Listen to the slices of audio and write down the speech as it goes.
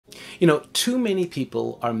You know, too many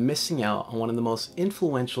people are missing out on one of the most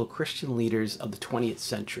influential Christian leaders of the 20th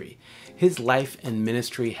century. His life and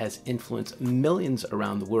ministry has influenced millions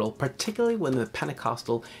around the world, particularly within the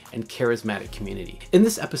Pentecostal and charismatic community. In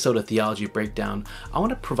this episode of Theology Breakdown, I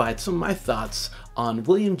want to provide some of my thoughts on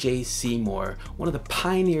William J. Seymour, one of the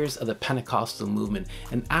pioneers of the Pentecostal movement,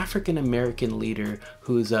 an African-American leader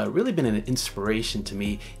who's really been an inspiration to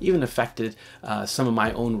me, even affected some of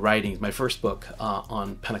my own writings, my first book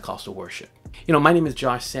on Pentecostal worship. You know, my name is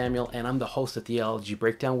Josh Samuel, and I'm the host of Theology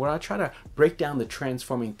Breakdown, where I try to break down the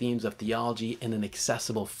transforming themes of theology in an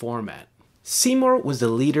accessible format. Seymour was the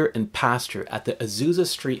leader and pastor at the Azusa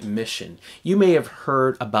Street Mission. You may have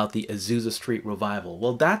heard about the Azusa Street Revival.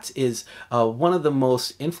 Well, that is one of the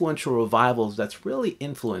most influential revivals that's really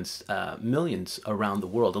influenced millions around the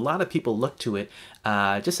world. A lot of people look to it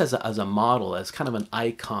just as a model, as kind of an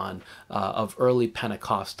icon of early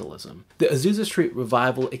Pentecostalism. The Azusa Street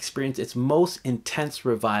Revival experienced its most intense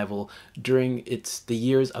revival during the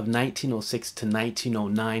years of 1906 to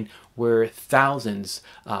 1909, where thousands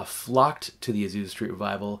flocked to the Azusa Street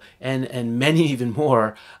Revival, and many even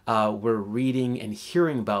more were reading and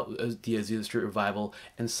hearing about the Azusa Street Revival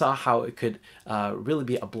and saw how it could really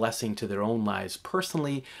be a blessing to their own lives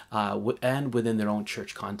personally and within their own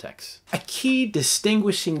church context. A key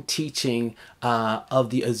distinguishing teaching of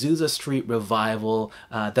the Azusa Street Revival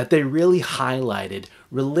that they really highlighted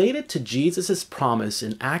related to Jesus' promise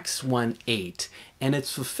in Acts 1:8 and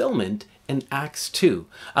its fulfillment in Acts 2.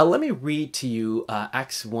 Let me read to you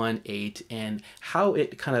Acts 1:8 and how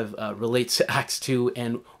it kind of relates to Acts 2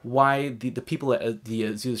 and why the people at the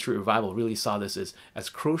Azusa Street Revival really saw this as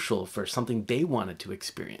crucial for something they wanted to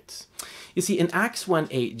experience. You see, in Acts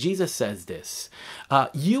 1:8, Jesus says this,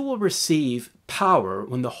 "You will receive power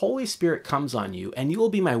when the Holy Spirit comes on you, and you will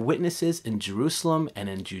be my witnesses in Jerusalem and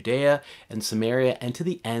in Judea and Samaria and to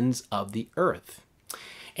the ends of the earth."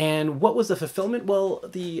 And what was the fulfillment? Well,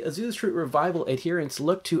 the Azusa Street Revival adherents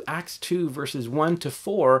looked to Acts 2 verses 1 to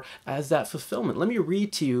 4 as that fulfillment. Let me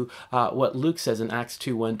read to you what Luke says in Acts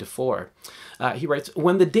 2, 1 to 4. He writes,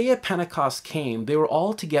 "When the day of Pentecost came, they were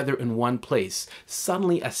all together in one place.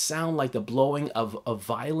 Suddenly a sound like the blowing of a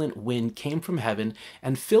violent wind came from heaven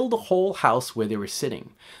and filled the whole house where they were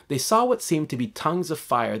sitting. They saw what seemed to be tongues of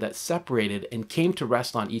fire that separated and came to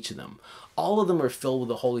rest on each of them. All of them were filled with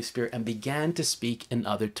the Holy Spirit and began to speak in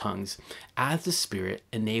other tongues as the Spirit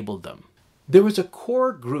enabled them." There was a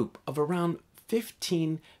core group of around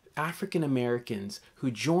 15 African Americans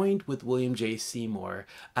who joined with William J. Seymour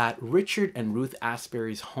at Richard and Ruth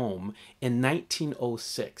Asbury's home in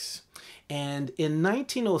 1906. And in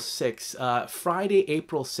 1906, Friday,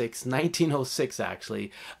 April 6, 1906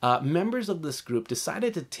 actually, members of this group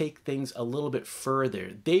decided to take things a little bit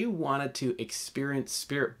further. They wanted to experience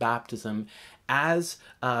Spirit baptism as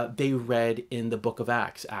they read in the book of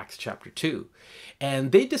Acts, Acts chapter 2.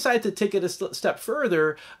 And they decided to take it a step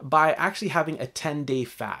further by actually having a 10-day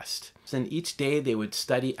fast. And each day they would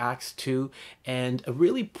study Acts 2 and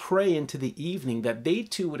really pray into the evening that they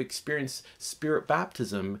too would experience Spirit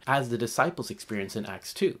baptism as the disciples experienced in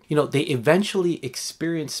Acts 2. You know, they eventually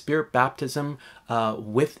experienced Spirit baptism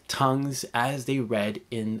with tongues as they read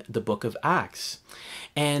in the book of Acts.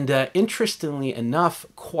 And interestingly enough,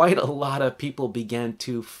 quite a lot of people began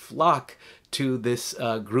to flock to this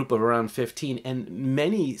group of around 15, and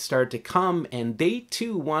many started to come, and they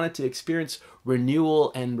too wanted to experience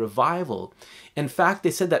renewal and revival. In fact,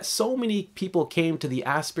 they said that so many people came to the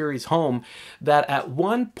Asbury's home that at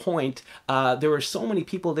one point there were so many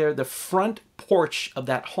people there, the front porch of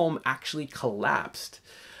that home actually collapsed.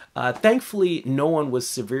 Thankfully, no one was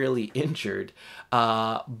severely injured,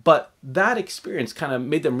 but that experience kind of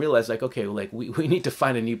made them realize, like, okay, like we need to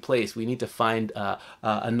find a new place. We need to find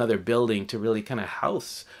another building to really kind of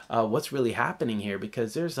house what's really happening here,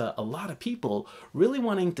 because there's a lot of people really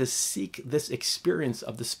wanting to seek this experience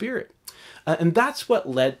of the Spirit. And that's what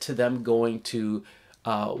led to them going to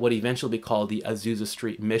what eventually be called the Azusa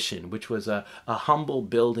Street Mission, which was a humble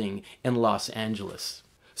building in Los Angeles.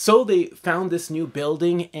 So they found this new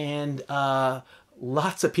building, and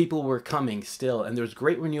lots of people were coming still, and there was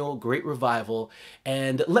great renewal, great revival.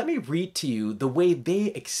 And let me read to you the way they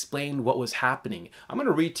explained what was happening. I'm going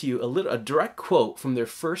to read to you a direct quote from their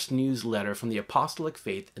first newsletter from the Apostolic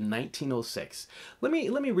Faith in 1906. Let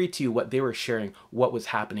me read to you what they were sharing, what was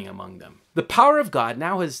happening among them. The power of God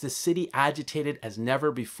now has the city agitated as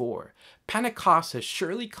never before. Pentecost has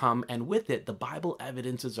surely come, and with it, the Bible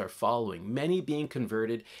evidences are following, many being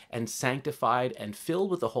converted and sanctified and filled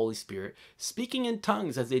with the Holy Spirit, speaking in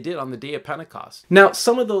tongues as they did on the day of Pentecost. Now,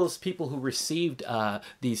 some of those people who received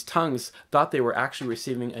these tongues thought they were actually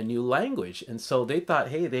receiving a new language, and so they thought,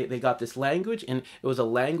 hey, they got this language, and it was a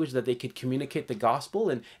language that they could communicate the gospel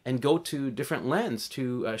and go to different lands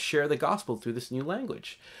to share the gospel through this new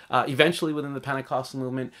language. Eventually, within the Pentecostal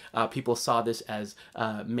movement, people saw this as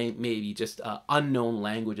maybe just unknown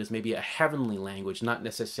languages, maybe a heavenly language, not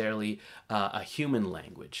necessarily a human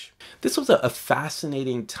language. This was a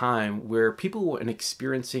fascinating time where people were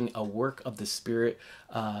experiencing a work of the Spirit,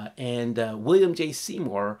 and William J.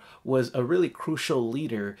 Seymour was a really crucial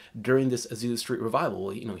leader during this Azusa Street revival.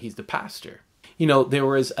 Well, he's the pastor. There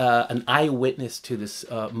was an eyewitness to this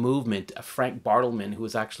movement, Frank Bartleman, who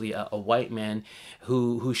was actually a white man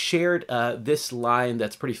who shared this line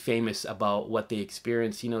that's pretty famous about what they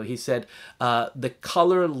experienced. He said, the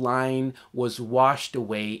color line was washed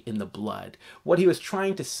away in the blood. What he was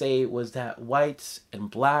trying to say was that whites and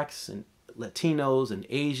blacks and Latinos and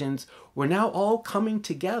Asians were now all coming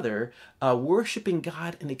together, worshiping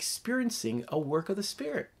God and experiencing a work of the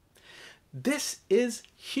Spirit. This is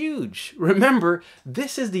huge. Remember,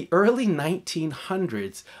 this is the early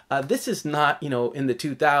 1900s. This is not, in the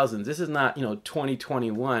 2000s. This is not,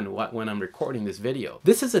 2021 when I'm recording this video.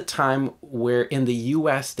 This is a time where in the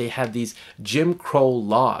US they had these Jim Crow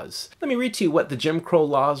laws. Let me read to you what the Jim Crow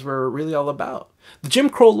laws were really all about. The Jim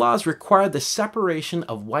Crow laws required the separation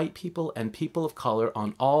of white people and people of color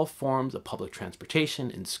on all forms of public transportation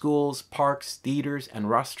in schools, parks, theaters, and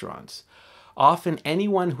restaurants. Often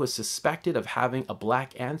anyone who was suspected of having a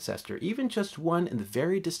black ancestor, even just one in the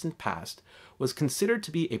very distant past, was considered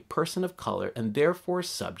to be a person of color and therefore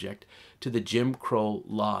subject to the Jim Crow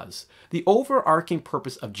laws. The overarching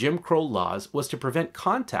purpose of Jim Crow laws was to prevent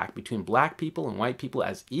contact between black people and white people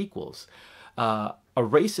as equals, a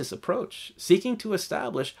racist approach, seeking to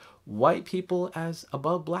establish white people as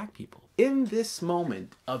above black people. In this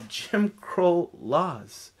moment of Jim Crow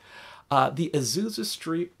laws, the Azusa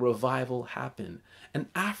Street revival happened. An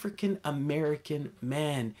African-American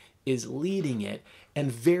man is leading it,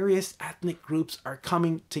 and various ethnic groups are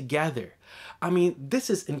coming together. This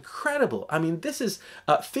is incredible. This is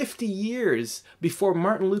 50 years before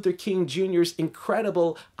Martin Luther King Jr.'s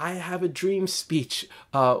incredible "I Have a Dream" speech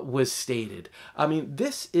was stated.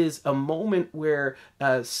 This is a moment where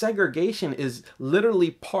segregation is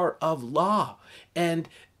literally part of law, and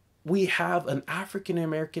we have an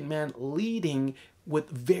African-American man leading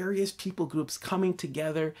with various people groups coming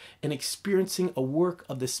together and experiencing a work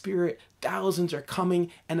of the Spirit. Thousands are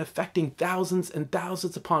coming and affecting thousands and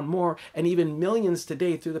thousands upon more, and even millions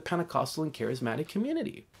today through the Pentecostal and charismatic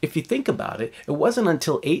community. If you think about it, it wasn't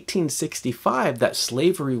until 1865 that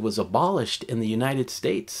slavery was abolished in the United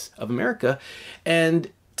States of America,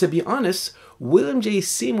 and to be honest, William J.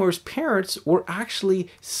 Seymour's parents were actually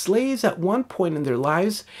slaves at one point in their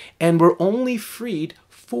lives and were only freed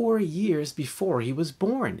 4 years before he was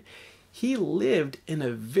born. He lived in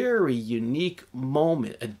a very unique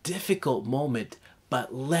moment, a difficult moment,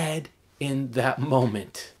 but led in that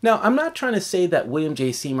moment. Now, I'm not trying to say that William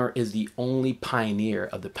J. Seymour is the only pioneer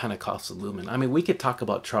of the Pentecostal movement. We could talk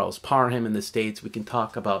about Charles Parham in the States, we can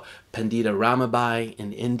talk about Pandita Ramabai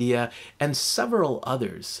in India, and several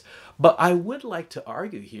others. But I would like to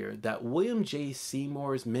argue here that William J.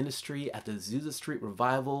 Seymour's ministry at the Azusa Street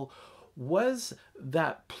Revival was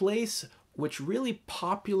that place which really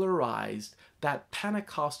popularized that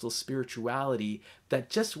Pentecostal spirituality that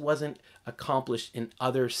just wasn't accomplished in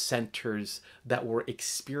other centers that were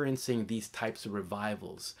experiencing these types of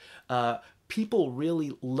revivals. People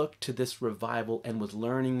really looked to this revival and was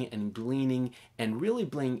learning and gleaning and really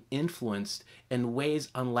being influenced in ways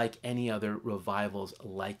unlike any other revivals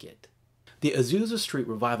like it. The Azusa Street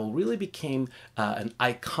revival really became an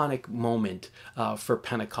iconic moment for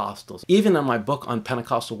Pentecostals. Even in my book on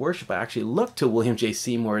Pentecostal worship, I actually looked to William J.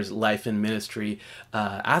 Seymour's life and ministry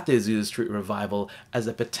at the Azusa Street revival as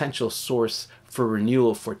a potential source for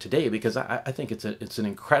renewal for today, because I think it's an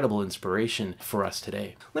incredible inspiration for us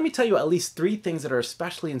today. Let me tell you at least 3 things that are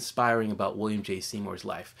especially inspiring about William J. Seymour's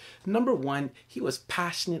life. Number 1, he was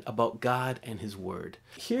passionate about God and his word.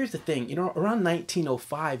 Here's the thing, around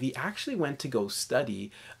 1905, he actually went to go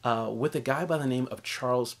study with a guy by the name of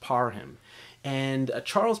Charles Parham. And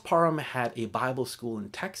Charles Parham had a Bible school in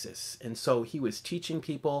Texas, and so he was teaching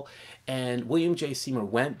people, and William J. Seymour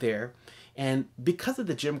went there. And because of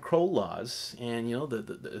the Jim Crow laws and,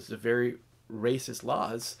 the very racist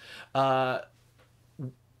laws,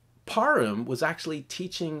 Parham was actually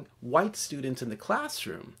teaching white students in the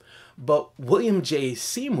classroom, but William J.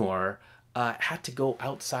 Seymour had to go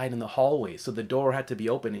outside in the hallway, so the door had to be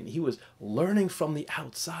open, and he was learning from the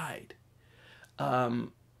outside.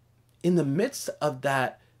 In the midst of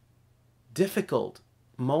that difficult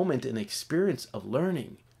moment and experience of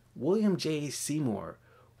learning, William J. Seymour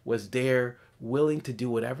was there, willing to do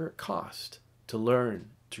whatever it cost to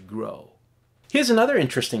learn, to grow. Here's another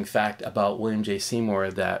interesting fact about William J.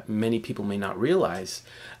 Seymour that many people may not realize.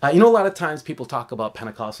 A lot of times people talk about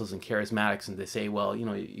Pentecostals and charismatics and they say, well,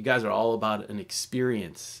 you guys are all about an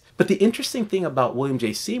experience. But the interesting thing about William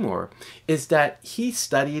J. Seymour is that he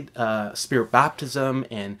studied spirit baptism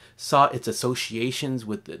and saw its associations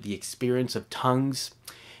with the experience of tongues.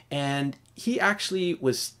 And he actually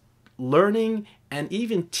was learning and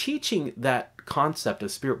even teaching that concept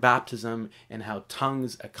of spirit baptism and how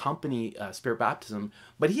tongues accompany spirit baptism,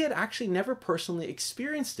 but he had actually never personally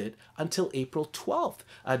experienced it until April 12th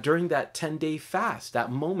during that 10-day fast,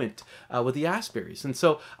 that moment with the Asbury's. And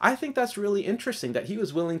so I think that's really interesting that he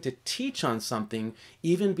was willing to teach on something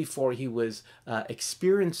even before he was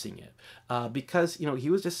experiencing it, because he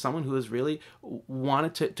was just someone who was really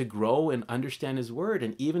wanted to grow and understand his word,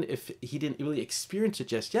 and even if he didn't really experience it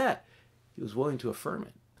just yet, he was willing to affirm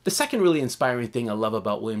it. The second really inspiring thing I love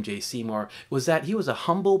about William J. Seymour was that he was a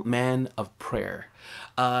humble man of prayer.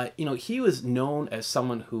 He was known as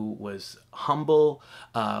someone who was humble,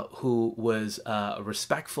 who was a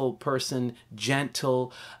respectful person,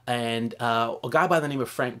 gentle, and a guy by the name of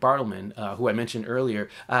Frank Bartleman, who I mentioned earlier,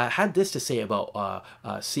 had this to say about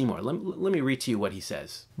Seymour. Let me read to you what he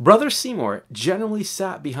says. Brother Seymour generally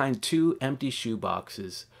sat behind two empty shoe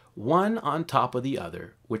boxes, one on top of the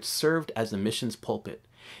other, which served as the mission's pulpit.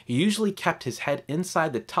 He usually kept his head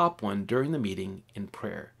inside the top one during the meeting in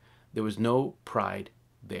prayer. There was no pride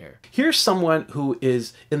there. Here's someone who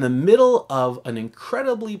is in the middle of an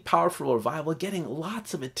incredibly powerful revival, getting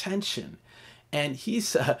lots of attention, and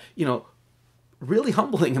he's really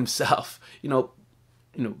humbling himself,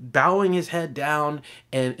 bowing his head down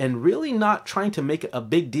and really not trying to make a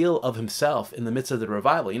big deal of himself in the midst of the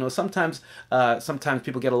revival. Sometimes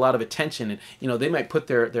people get a lot of attention, and they might put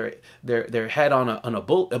their head on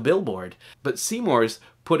a billboard, but Seymour's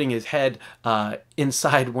putting his head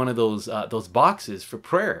inside one of those boxes for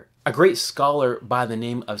prayer. A great scholar by the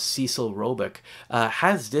name of Cecil Robeck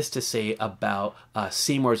has this to say about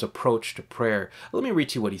Seymour's approach to prayer. Let me read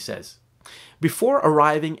to you what he says. Before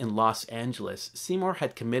arriving in Los Angeles, Seymour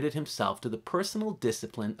had committed himself to the personal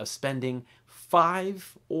discipline of spending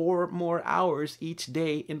 5 or more hours each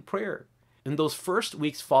day in prayer. In those first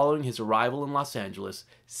weeks following his arrival in Los Angeles,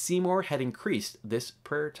 Seymour had increased this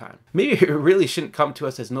prayer time. Maybe it really shouldn't come to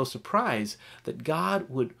us as no surprise that God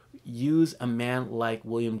would use a man like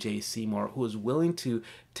William J. Seymour, who was willing to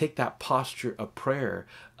take that posture of prayer,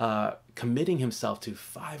 committing himself to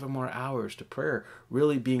 5 or more hours to prayer,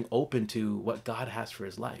 really being open to what God has for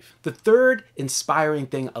his life. The third inspiring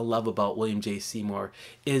thing I love about William J. Seymour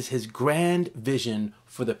is his grand vision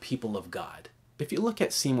for the people of God. If you look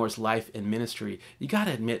at Seymour's life and ministry, you got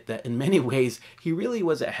to admit that in many ways, he really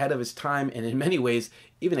was ahead of his time, and in many ways,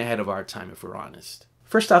 even ahead of our time, if we're honest.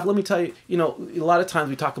 First off, let me tell you, a lot of times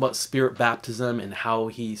we talk about spirit baptism and how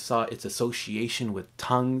he saw its association with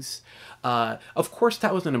tongues. Of course,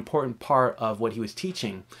 that was an important part of what he was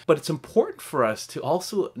teaching, but it's important for us to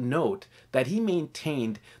also note that he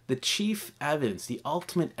maintained the chief evidence, the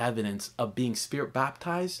ultimate evidence of being spirit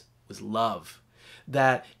baptized was love.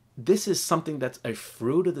 That this is something that's a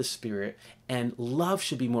fruit of the Spirit, and love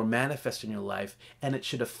should be more manifest in your life, and it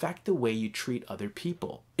should affect the way you treat other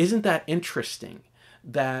people. Isn't that interesting?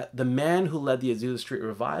 That the man who led the Azusa Street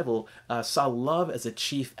revival saw love as a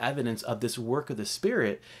chief evidence of this work of the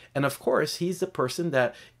Spirit. And of course, he's the person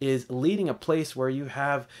that is leading a place where you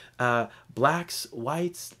have blacks,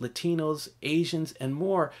 whites, Latinos, Asians, and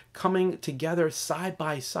more coming together side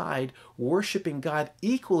by side, worshiping God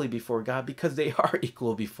equally before God, because they are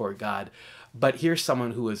equal before God. But here's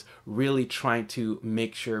someone who is really trying to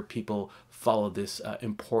make sure people follow this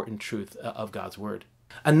important truth of God's word.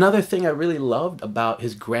 Another thing I really loved about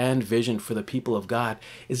his grand vision for the people of God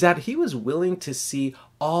is that he was willing to see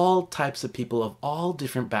all types of people of all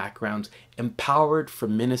different backgrounds empowered for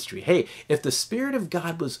ministry. Hey, if the Spirit of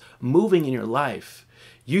God was moving in your life,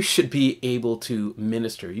 you should be able to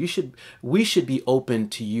minister. We should be open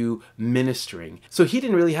to you ministering. So he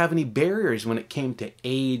didn't really have any barriers when it came to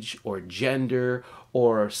age or gender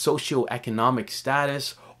or socioeconomic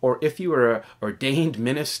status or if you were an ordained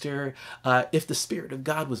minister, if the Spirit of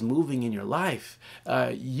God was moving in your life,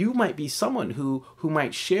 you might be someone who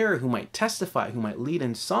might share, who might testify, who might lead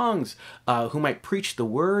in songs, who might preach the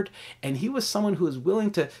word. And he was someone who was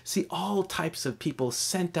willing to see all types of people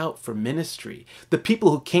sent out for ministry. The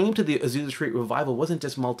people who came to the Azusa Street Revival wasn't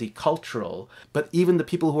just multicultural, but even the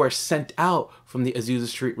people who are sent out from the Azusa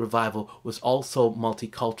Street Revival was also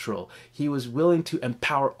multicultural. He was willing to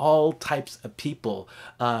empower all types of people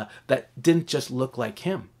that didn't just look like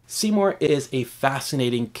him. Seymour is a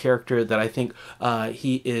fascinating character that I think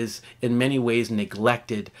he is in many ways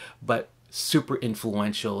neglected, but super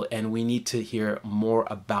influential, and we need to hear more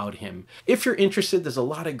about him. If you're interested, there's a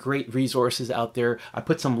lot of great resources out there. I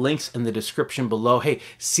put some links in the description below. Hey,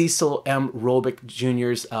 Cecil M. Robeck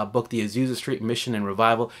Jr.'s book, The Azusa Street Mission and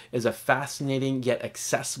Revival, is a fascinating yet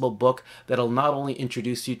accessible book that'll not only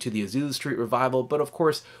introduce you to the Azusa Street Revival, but of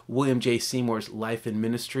course, William J. Seymour's life and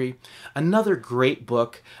ministry. Another great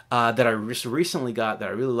book that I just recently got that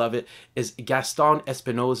I really love it is Gaston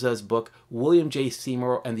Espinosa's book, William J.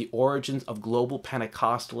 Seymour and the Origins of Global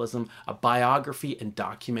Pentecostalism, a biography and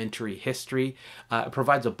documentary history. It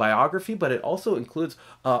provides a biography, but it also includes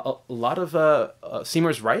a lot of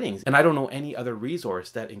Seymour's writings. And I don't know any other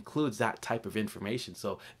resource that includes that type of information.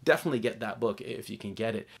 So definitely get that book if you can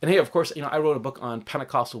get it. And hey, of course, I wrote a book on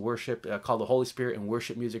Pentecostal worship called The Holy Spirit and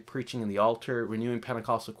Worship Music, Preaching in the Altar, Renewing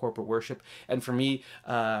Pentecostal Corporate Worship. And for me,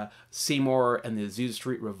 Seymour and the Azusa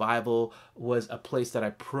Street Revival was a place that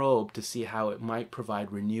I probed to see how it might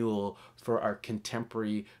provide renewal for our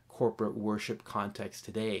contemporary corporate worship context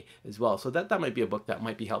today as well. So that might be a book that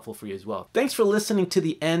might be helpful for you as well. Thanks for listening to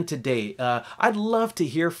the end today. I'd love to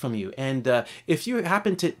hear from you. And if you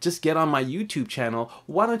happen to just get on my YouTube channel,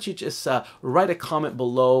 why don't you just write a comment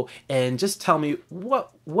below and just tell me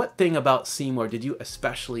what thing about Seymour did you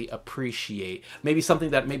especially appreciate? Maybe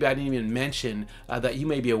something that maybe I didn't even mention that you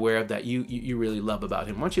may be aware of that you really love about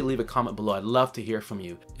him. Why don't you leave a comment below? I'd love to hear from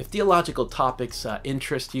you. If theological topics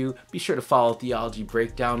interest you, be sure to follow Theology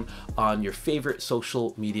Breakdown on your favorite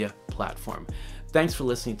social media platform. Thanks for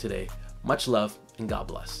listening today. Much love and God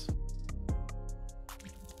bless.